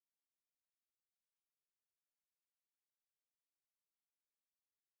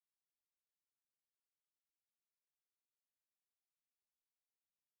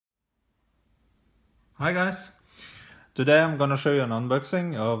Hi guys! Today I'm gonna show you an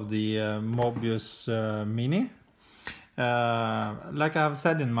unboxing of the Mobius Mini. Like I've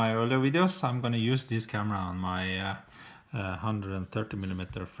said in my earlier videos, I'm gonna use this camera on my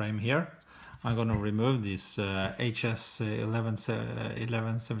 130mm frame here. I'm gonna remove this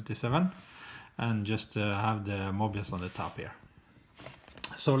HS1177 and just have the Mobius on the top here.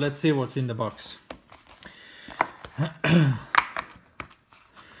 So let's see what's in the box.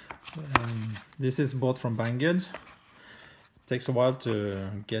 This is bought from Banggood. Takes a while to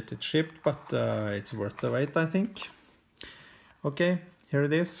get it shipped, but it's worth the wait, I think. Okay, here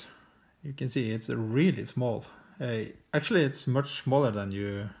it is. You can see it's really small. Actually, it's much smaller than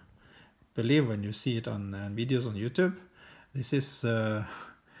you believe when you see it on videos on YouTube. This is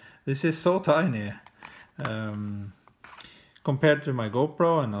so tiny. Compared to my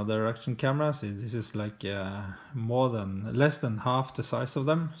GoPro and other action cameras, this is like less than half the size of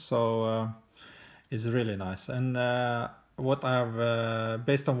them. So it's really nice. And what I have,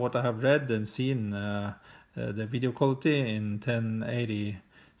 based on what I have read and seen, the video quality in 1080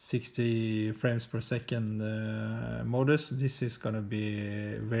 60 frames per second modus, this is gonna be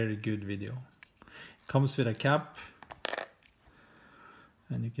a very good video. It comes with a cap,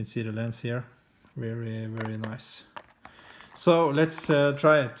 and you can see the lens here. Very nice. So let's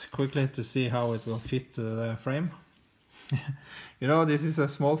try it quickly to see how it will fit the frame. You know, this is a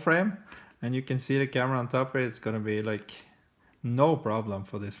small frame, and you can see the camera on top here. It's gonna be like no problem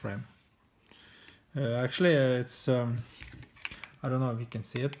for this frame. Actually, it's I don't know if you can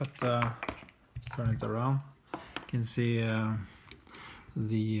see it, but let's turn it around. You can see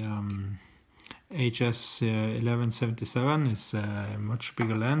the HS1177 is a much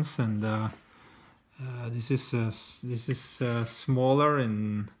bigger lens, and this is smaller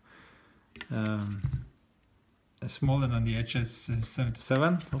in smaller than the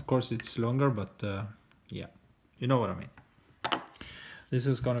HS77. Of course, it's longer, but yeah, you know what I mean. This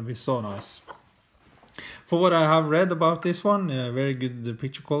is gonna be so nice. For what I have read about this one, very good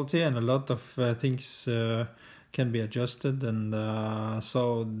picture quality, and a lot of things can be adjusted, and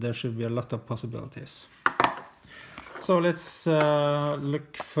so there should be a lot of possibilities. So let's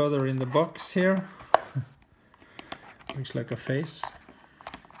look further in the box here. Looks like a face.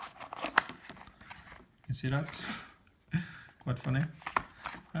 You see that? Quite funny.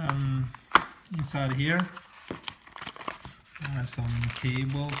 Inside here some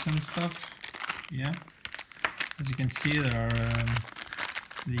cables and stuff. Yeah, as you can see, there are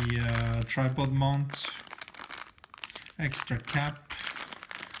the tripod mount, extra cap,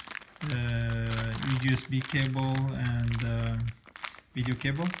 USB cable, and video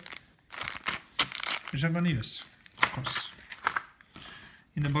cable, which I'm going to use, of course.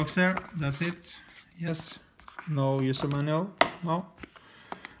 In the box there, that's it. Yes, no user manual. No,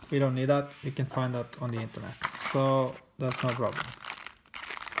 we don't need that. We can find that on the internet, so that's no problem.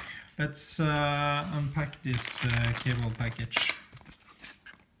 Let's unpack this cable package.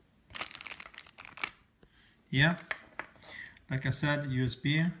 Yeah, like I said,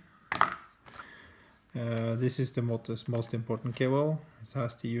 USB. This is the most important cable. It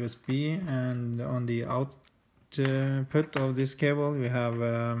has the USB, and on the output of this cable we have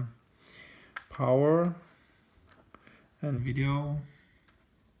power and video.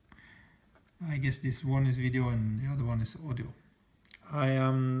 I guess this one is video and the other one is audio. I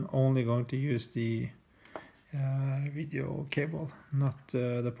am only going to use the video cable, not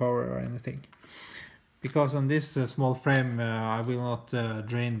the power or anything, because on this small frame I will not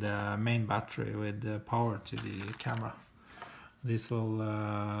drain the main battery with power to the camera. This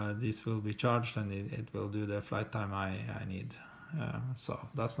will be charged, and it will do the flight time I need, so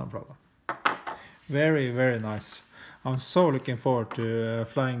that's no problem. Very nice. I'm so looking forward to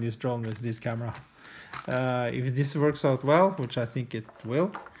flying this drone with this camera. If this works out well, which I think it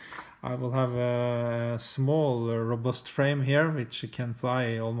will, I will have a small robust frame here which can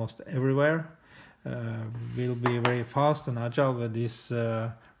fly almost everywhere. Will be very fast and agile with these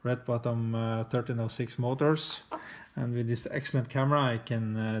red bottom 1306 motors, and with this excellent camera I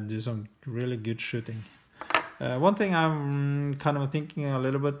can do some really good shooting. One thing I'm kind of thinking a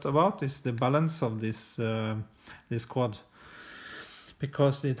little bit about is the balance of this this quad,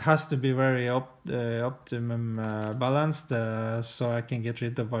 because it has to be very optimum balanced, so I can get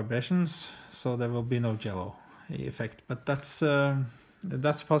rid of vibrations, so there will be no jello effect. But that's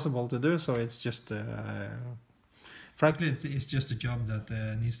possible to do, so it's just frankly it's just a job that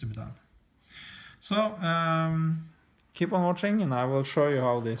needs to be done. So keep on watching, and I will show you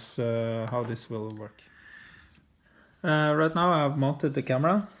how this will work. Right now I have mounted the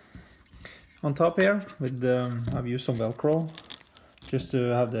camera on top here with I've used some Velcro just to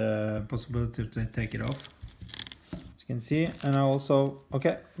have the possibility to take it off, as you can see. And I also,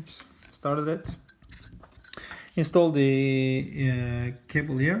 okay, oops, started it. Install the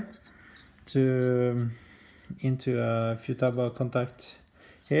cable here to into a Futaba contact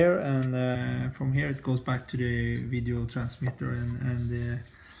here, and from here it goes back to the video transmitter and the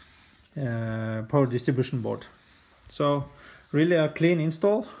power distribution board. So really a clean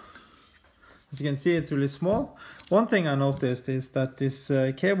install. As you can see, it's really small. One thing I noticed is that this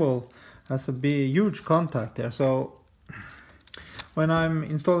cable has a big, huge contact there. So when I'm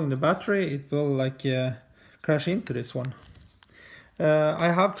installing the battery, it will like crash into this one.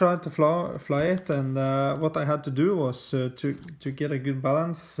 I have tried to fly it, and what I had to do was to get a good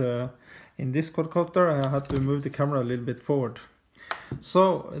balance in this quadcopter. I had to move the camera a little bit forward.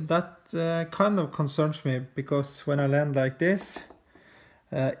 So that kind of concerns me, because when I land like this,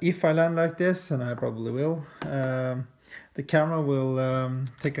 if I land like this, and I probably will, the camera will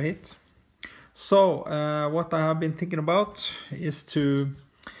take a hit. So what I have been thinking about is to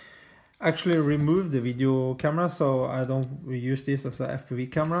actually remove the video camera, so I don't use this as a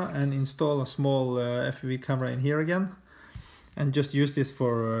FPV camera, and install a small FPV camera in here again, and just use this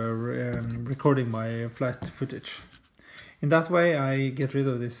for recording my flight footage. In that way I get rid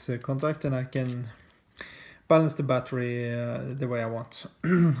of this contact, and I can balance the battery the way I want.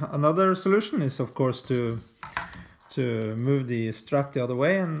 Another solution is of course to move the strap the other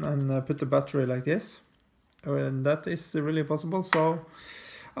way and put the battery like this, and that is really possible. So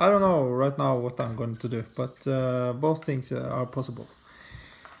I don't know right now what I'm going to do, but both things are possible.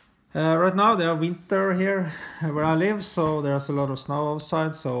 Right now there are winter here where I live, so there's a lot of snow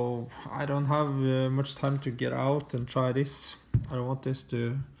outside, so I don't have much time to get out and try this. I don't want this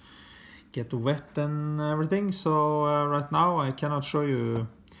to get wet and everything, so right now I cannot show you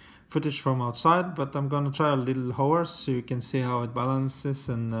footage from outside, but I'm gonna try a little hover so you can see how it balances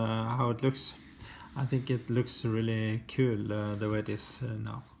and how it looks. I think it looks really cool the way it is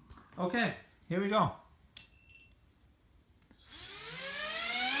now. Okay, here we go.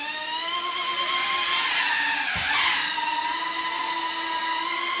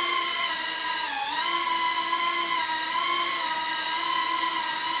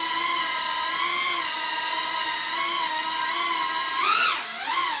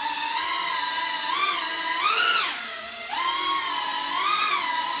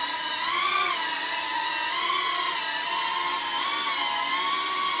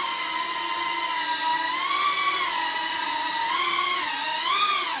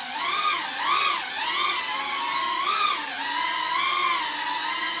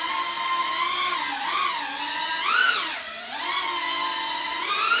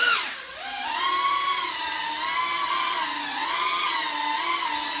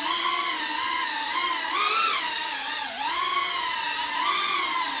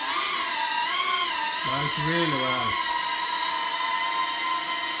 Works really well.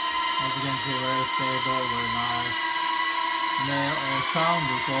 As you can see, very stable, very nice. The sound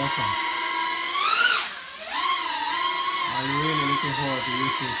is awesome. I'm really looking forward to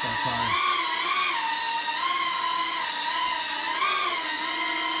use this outside.